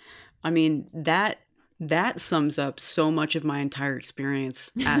 Yeah. I mean, that sums up so much of my entire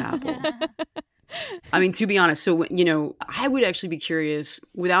experience at Apple. I mean, to be honest, so, I would actually be curious,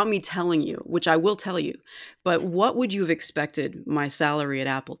 without me telling you, which I will tell you, but what would you have expected my salary at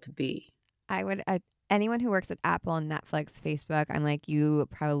Apple to be? I would, anyone who works at Apple and Netflix, Facebook, I'm like, you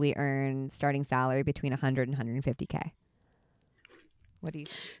probably earn starting salary between 100 and 150K. What do you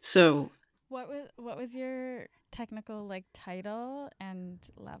think? So what was your technical like title and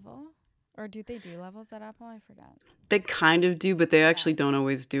level? Or do they do levels at Apple? I forgot. They kind of do, but they actually don't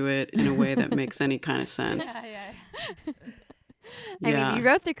always do it in a way that makes any kind of sense. I mean, you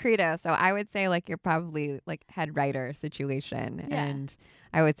wrote the credo, so I would say like you're probably like head writer situation. Yeah. And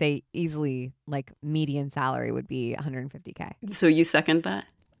I would say easily like median salary would be 150K. So you second that?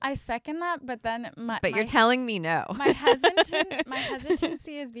 I second that, but then you're telling me no. My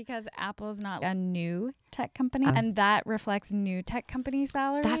hesitancy is because Apple's not a new tech company, and that reflects new tech company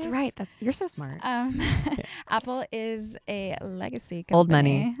salaries. That's right. You're so smart. Apple is a legacy company. Old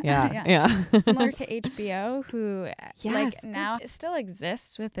money. Yeah. Similar to HBO, who now still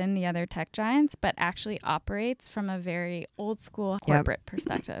exists within the other tech giants, but actually operates from a very old school corporate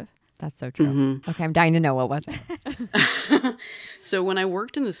perspective. That's so true. Mhm. Okay, I'm dying to know, what was it? So when I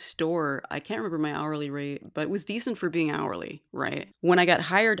worked in the store, I can't remember my hourly rate, but it was decent for being hourly, right? When I got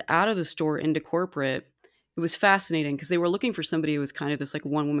hired out of the store into corporate, it was fascinating because they were looking for somebody who was kind of this like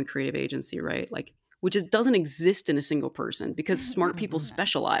one woman creative agency, right? Like, which just doesn't exist in a single person because smart people Mhm.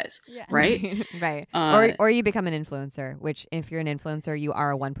 specialize, Yeah. right? Right. Uh, Or you become an influencer, which if you're an influencer, you are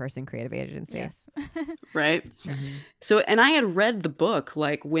a one-person creative agency. Yes. right? Mhm. So, and I had read the book,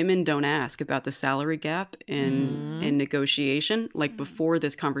 like Women Don't Ask, about the salary gap in negotiation, like before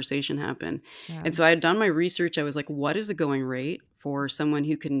this conversation happened. Yeah. And so I had done my research. I was like, what is the going rate for someone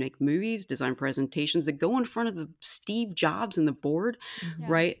who can make movies, design presentations that go in front of the Steve Jobs and the board, Mhm. Yeah.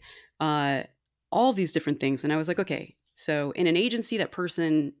 right? All these different things. And I was like, okay, so in an agency, that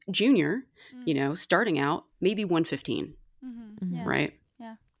person junior, you know, starting out, maybe 115, Mm-hmm. Yeah. right?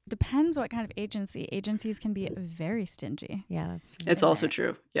 Depends what kind of agency. Agencies can be very stingy. Yeah, that's true. It's also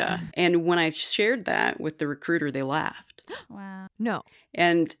true. Yeah. And when I shared that with the recruiter, they laughed. Wow. No.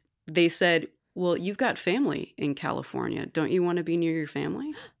 And they said, well, you've got family in California. Don't you want to be near your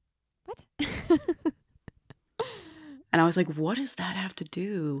family? What? And I was like, what does that have to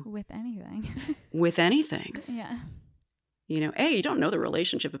do With anything. with anything? Yeah. You know, hey, you don't know the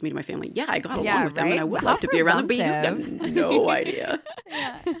relationship of me to my family. Yeah, I got along Yeah, with them and I right? would How like to be around them, but you've presumptive. got no idea.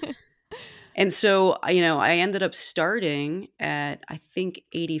 Yeah. And so, you know, I ended up starting at, I think,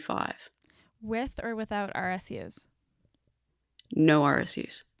 85. With or without RSUs? No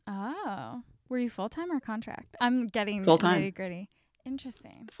RSUs. Oh. Were you full-time or contract? I'm getting Full-time. nitty-gritty.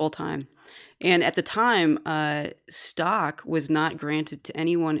 Interesting. Full time. And at the time, stock was not granted to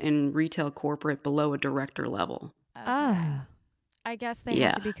anyone in retail corporate below a director level. Okay. Ah. I guess they Yeah.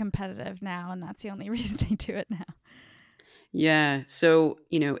 have to be competitive now, and that's the only reason they do it now. Yeah. So,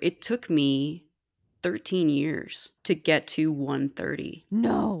 you know, it took me 13 years to get to 130.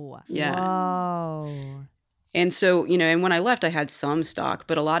 No. Yeah. Whoa. And so, you know, and when I left, I had some stock,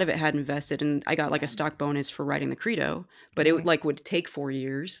 but a lot of it had invested, and I got like Yeah. a stock bonus for writing the credo, but it Right. like would take 4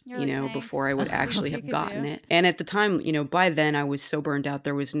 years, You're you like, know, "Thanks." before I would actually You have could gotten do. it. And at the time, you know, by then I was so burned out,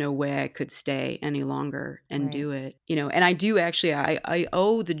 there was no way I could stay any longer and Right. do it, you know. And I do actually, I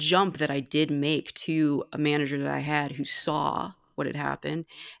owe the jump that I did make to a manager that I had who saw what had happened.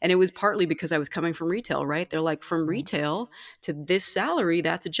 And it was partly because I was coming from retail, right? They're like, from Right. retail to this salary,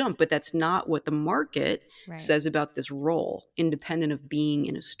 that's a jump, but that's not what the market Right. says about this role, independent of being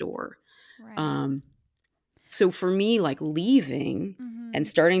in a store. Right. So for me, like leaving Mhm. and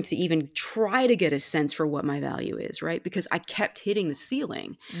starting to even try to get a sense for what my value is, right? Because I kept hitting the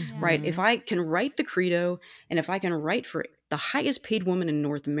ceiling, right? Mhm. If I can write the credo and if I can write for the highest paid woman in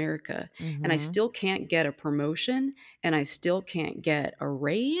North America and I Mhm. still can't get a promotion and I still can't get a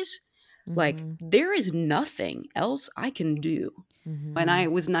raise, like Mhm. there is nothing else I can do. Mhm. And I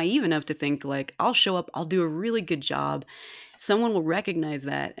was naive enough to think like, I'll show up, I'll do a really good job. Someone will recognize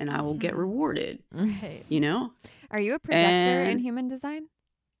that and I will get Mhm. rewarded, Right. you know? Are you a projector in And human design?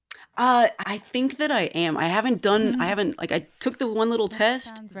 I think that I am. I haven't like I took the one little That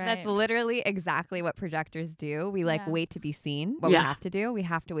test. sounds right. That's literally exactly what projectors do. We like Yeah. wait to be seen. What Yeah. we have to do, we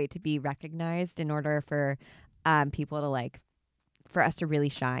have to wait to be recognized in order for people to like, for us to really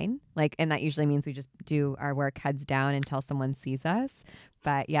shine. Like, and that usually means we just do our work heads down until someone sees us.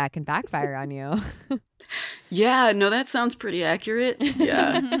 But yeah, it can backfire on you. Yeah, no, that sounds pretty accurate.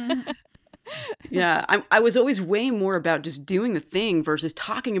 Yeah. Yeah, I was always way more about just doing the thing versus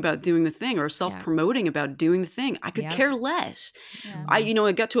talking about doing the thing or self-promoting about doing the thing. I could Yep. care less. Yeah. You know,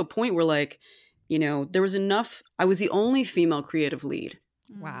 it got to a point where like, you know, there was enough. I was the only female creative lead,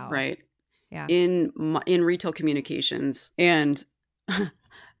 Wow. right? Yeah. In retail communications, and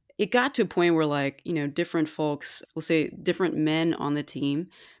it got to a point where like, you know, different folks, we'll say different men on the team,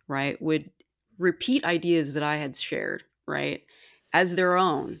 right, would repeat ideas that I had shared, right, as their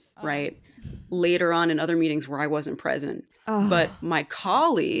own, Oh. right, later on in other meetings where I wasn't present. Oh. But my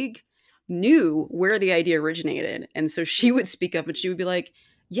colleague knew where the idea originated. And so she would speak up and she would be like,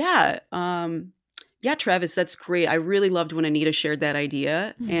 yeah, Travis, that's great. I really loved when Anita shared that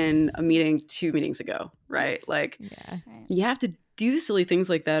idea in a meeting 2 meetings ago, right? Like Yeah. Right. you have to do silly things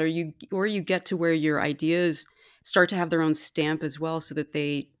like that, or you get to where your ideas start to have their own stamp as well, so that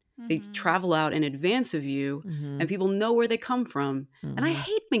they Mhm. travel out in advance of you and people know where they come from. And I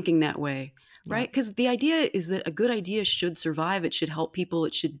hate thinking that way, right? Because the idea is that a good idea should survive. It should help people.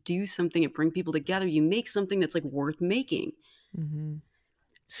 It should do something. It bring people together. You make something that's like worth making. Mm-hmm.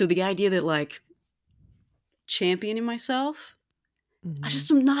 So the idea that like championing myself, Mm-hmm. I just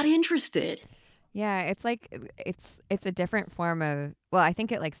am not interested. Yeah, it's like it's a different form of, well, I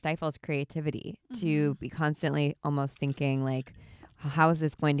think it like stifles creativity to be constantly almost thinking like, how is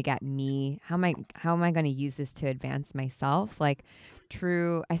this going to get me? How am I going to use this to advance myself? Like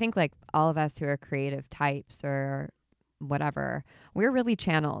I think like all of us who are creative types or whatever, we're really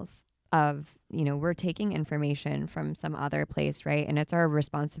channels of, we're taking information from some other place, right? And it's our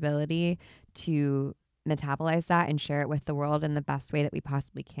responsibility to metabolize that and share it with the world in the best way that we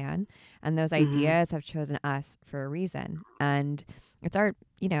possibly can. And those ideas have chosen us for a reason. And it's our,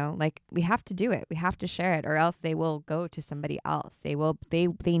 like we have to do it. We have to share it, or else they will go to somebody else. They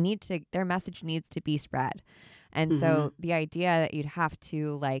need to, their message needs to be spread. And so the idea that you'd have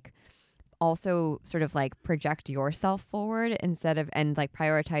to like also sort of like project yourself forward and like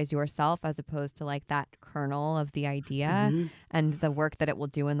prioritize yourself as opposed to like that kernel of the idea and the work that it will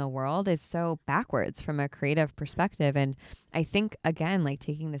do in the world is so backwards from a creative perspective. And I think, again, like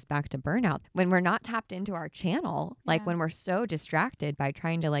taking this back to burnout, when we're not tapped into our channel, like when we're so distracted by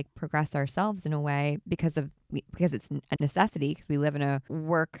trying to like progress ourselves in a way because it's a necessity, because we live in a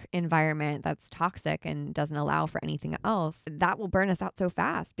work environment that's toxic and doesn't allow for anything else, that will burn us out so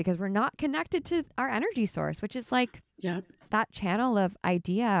fast because we're not connected to our energy source, which is like that channel of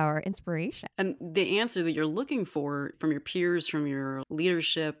idea or inspiration. And the answer that you're looking for from your peers, from your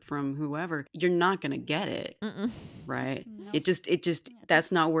leadership, from whoever, you're not going to get it. Right? It just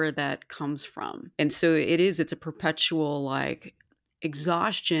that's not where that comes from. And so it's a perpetual like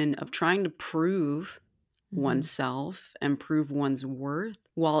exhaustion of trying to prove oneself and prove one's worth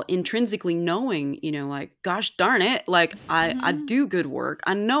while intrinsically knowing, like, gosh darn it, like I do good work.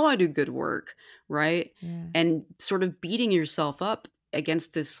 I know I do good work, right? And sort of beating yourself up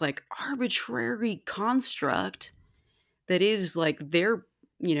against this like arbitrary construct that is like their,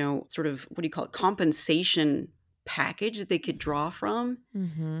 sort of, what do you call it, compensation package that they could draw from,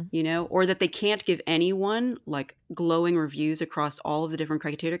 or that they can't give anyone like glowing reviews across all of the different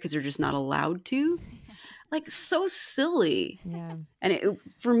criteria because they're just not allowed to. Like, so silly. Yeah. And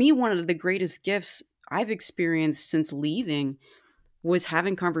for me, one of the greatest gifts I've experienced since leaving was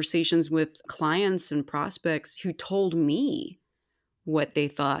having conversations with clients and prospects who told me what they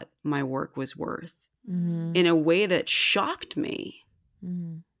thought my work was worth in a way that shocked me.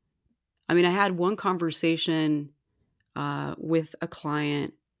 I mean, I had one conversation with a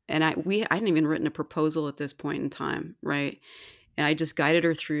client, and I hadn't even written a proposal at this point in time, right? And I just guided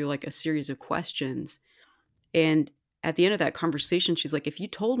her through like a series of questions. And at the end of that conversation, she's like, if you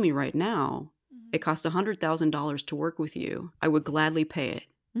told me right now it cost $100,000 to work with you, I would gladly pay it.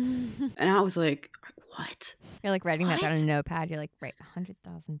 And I was like, what? You're like writing that down on a notepad. You're like, right,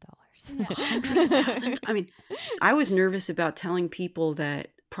 $100,000. $100,000. I mean, I was nervous about telling people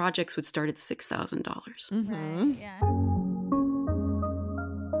that projects would start at $6,000. Right, yeah.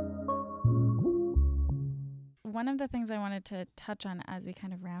 One of the things I wanted to touch on as we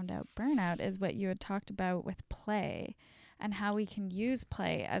kind of round out burnout is what you had talked about with play and how we can use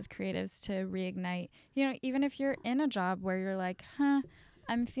play as creatives to reignite. Even if you're in a job where you're like,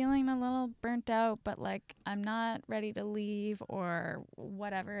 I'm feeling a little burnt out, but like I'm not ready to leave, or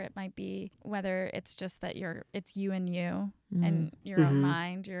whatever it might be, whether it's just that it's you and you and your own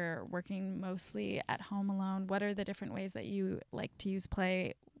mind, you're working mostly at home alone. What are the different ways that you like to use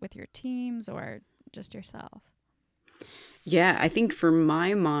play with your teams or just yourself? Yeah, I think for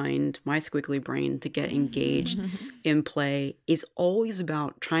my mind, my squiggly brain, to get engaged in play is always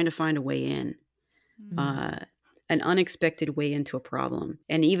about trying to find a way in, an unexpected way into a problem.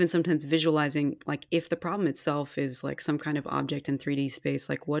 And even sometimes visualizing, like, if the problem itself is like some kind of object in 3D space,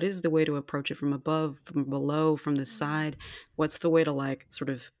 like what is the way to approach it from above, from below, from the side? What's the way to like sort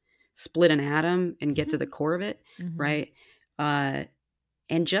of split an atom and get to the core of it, right? And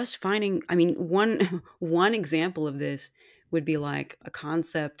just finding, I mean, one example of this would be like a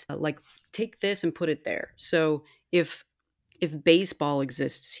concept, like take this and put it there. So if baseball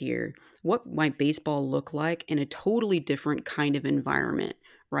exists here, what might baseball look like in a totally different kind of environment,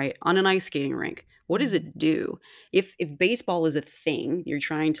 right? On an ice skating rink, what does it do? If baseball is a thing you're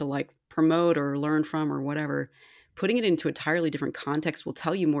trying to like promote or learn from or whatever, putting it into an entirely different context will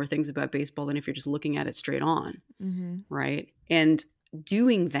tell you more things about baseball than if you're just looking at it straight on, right? And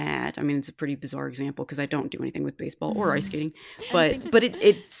doing that, I mean, it's a pretty bizarre example because I don't do anything with baseball or ice skating, but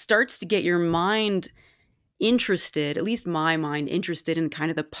it starts to get your mind interested, at least my mind interested in kind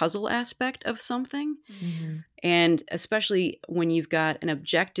of the puzzle aspect of something. And especially when you've got an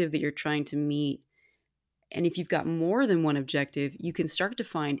objective that you're trying to meet, and if you've got more than one objective, you can start to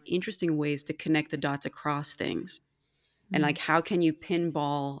find interesting ways to connect the dots across things. And like, how can you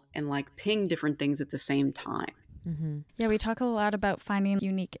pinball and like ping different things at the same time? Yeah, we talk a lot about finding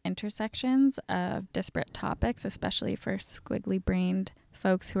unique intersections of disparate topics, especially for squiggly-brained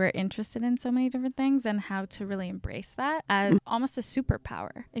folks who are interested in so many different things and how to really embrace that as almost a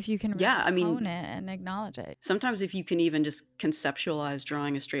superpower if you can really own it and acknowledge it. Sometimes if you can even just conceptualize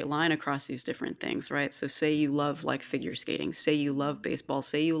drawing a straight line across these different things, right? So say you love like figure skating, say you love baseball,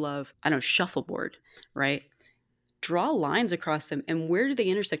 say you love, I don't know, shuffleboard, right? Draw lines across them, and where do they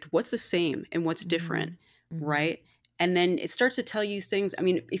intersect? What's the same and what's different, right? And then it starts to tell you things. I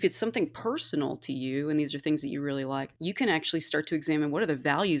mean, if it's something personal to you and these are things that you really like, you can actually start to examine what are the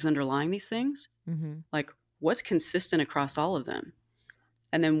values underlying these things? Like what's consistent across all of them?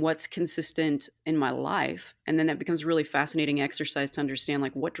 And then what's consistent in my life? And then that becomes a really fascinating exercise to understand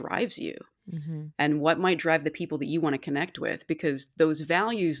like what drives you and what might drive the people that you want to connect with, because those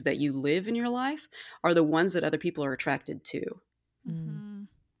values that you live in your life are the ones that other people are attracted to.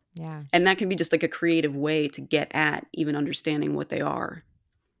 Yeah. And that can be just like a creative way to get at even understanding what they are.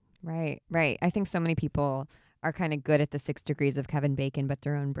 Right. I think so many people are kind of good at the 6 degrees of Kevin Bacon, but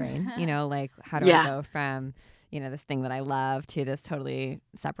their own brain, you know, like how do I go from, you know, this thing that I love to this totally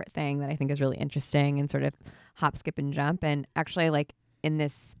separate thing that I think is really interesting and sort of hop, skip, and jump. And actually like in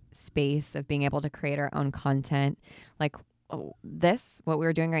this space of being able to create our own content, like what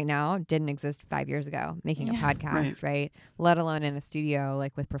we're doing right now didn't exist 5 years ago, making a podcast, right? Let alone in a studio,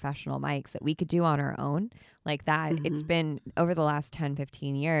 like with professional mics that we could do on our own like that. It's been over the last 10,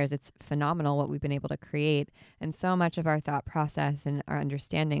 15 years, it's phenomenal what we've been able to create. And so much of our thought process and our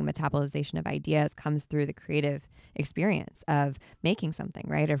understanding, metabolization of ideas comes through the creative experience of making something,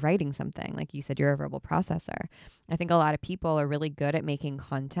 right? Of writing something. Like you said, you're a verbal processor. I think a lot of people are really good at making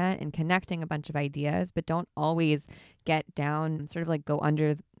content and connecting a bunch of ideas, but don't always get down, sort of like go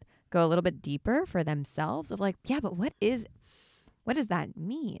a little bit deeper for themselves of like, yeah, but what does that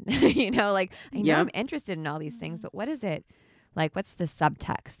mean? You know, like I know I'm interested in all these things, but what is it? Like, what's the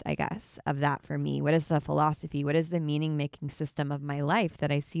subtext, I guess, of that for me? What is the philosophy? What is the meaning-making system of my life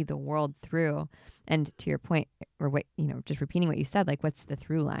that I see the world through? And to your point, or what, you know, just repeating what you said, like, what's the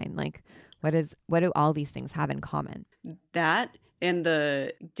through line? Like, what do all these things have in common? That and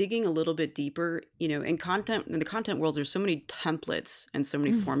the digging a little bit deeper, you know, in the content world, there's so many templates and so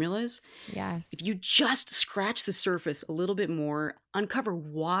many formulas. Yes. If you just scratch the surface a little bit more, uncover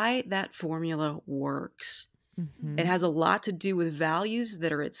why that formula works. It has a lot to do with values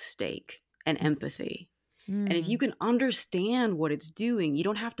that are at stake and empathy. And if you can understand what it's doing, you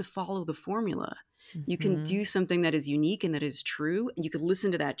don't have to follow the formula. You can do something that is unique and that is true. And you can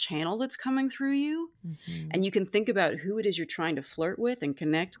listen to that channel that's coming through you. And you can think about who it is you're trying to flirt with and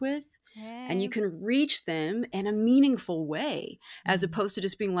connect with. And you can reach them in a meaningful way, as opposed to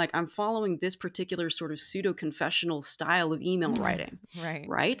just being like, I'm following this particular sort of pseudo-confessional style of email writing.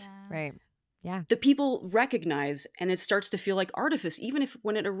 Right? Yeah. The people recognize, and it starts to feel like artifice, even if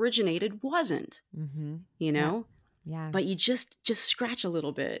when it originated wasn't, you know? Yeah. But you just scratch a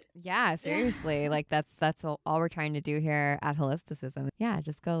little bit. Yeah, seriously. Like that's all we're trying to do here at Holisticism. Yeah,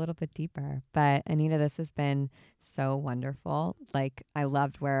 just go a little bit deeper. But Anita, this has been so wonderful. Like I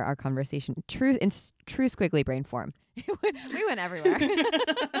loved where our conversation, true squiggly brain form. We went everywhere.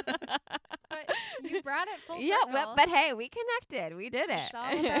 But you brought it full circle. Yeah, but hey, we connected. We did it. It's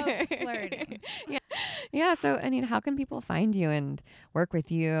all about flirting. Yeah. So Anita, how can people find you and work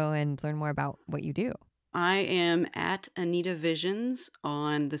with you and learn more about what you do? I am at Anita Visions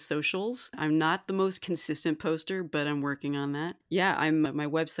on the socials. I'm not the most consistent poster, but I'm working on that. Yeah, my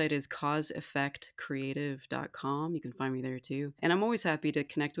website is causeeffectcreative.com. You can find me there too. And I'm always happy to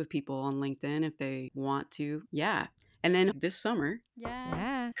connect with people on LinkedIn if they want to. Yeah. And then this summer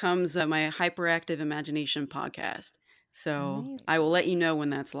comes my Hyperactive Imagination podcast. So I will let you know when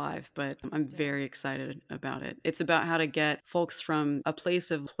that's live, but I'm very excited about it. It's about how to get folks from a place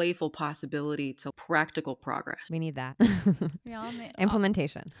of playful possibility to practical progress. We need that. We all need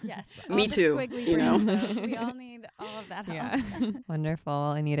implementation. Yes. Me too. You know, we all need all of that help. Yeah.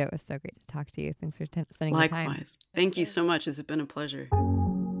 Wonderful. Anita, it was so great to talk to you. Thanks for spending the time. Likewise. Thank you so much. It's been a pleasure.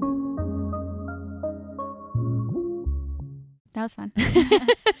 That was fun.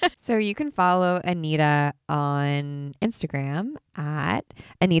 So you can follow Anita on Instagram at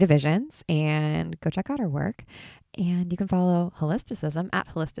Anita Visions and go check out her work. And you can follow Holisticism at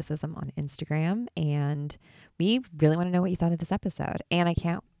Holisticism on Instagram. And we really want to know what you thought of this episode. And I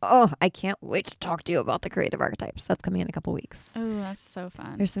can't wait to talk to you about the creative archetypes. That's coming in a couple weeks. Oh, that's so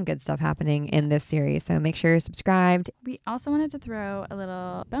fun. There's some good stuff happening in this series. So make sure you're subscribed. We also wanted to throw a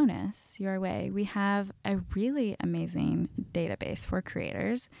little bonus your way. We have a really amazing database for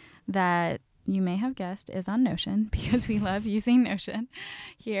creators that you may have guessed is on Notion, because we love using Notion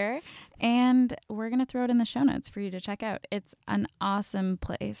here. And we're going to throw it in the show notes for you to check out. It's an awesome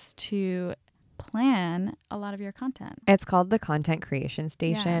place to plan a lot of your content. It's called the Content Creation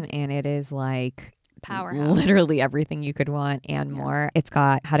Station, and it is like Powerhouse. literally everything you could want and more. It's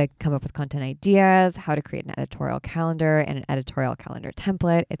got how to come up with content ideas, how to create an editorial calendar and an editorial calendar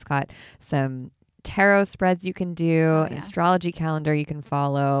template. It's got some tarot spreads you can do, an astrology calendar you can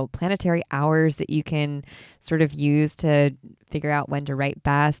follow, planetary hours that you can sort of use to figure out when to write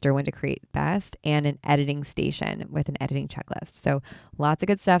best or when to create best, and an editing station with an editing checklist. So lots of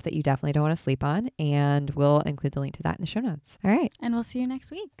good stuff that you definitely don't want to sleep on, and we'll include the link to that in the show notes. All right. And we'll see you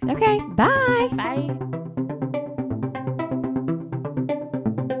next week. Okay. Bye. Bye.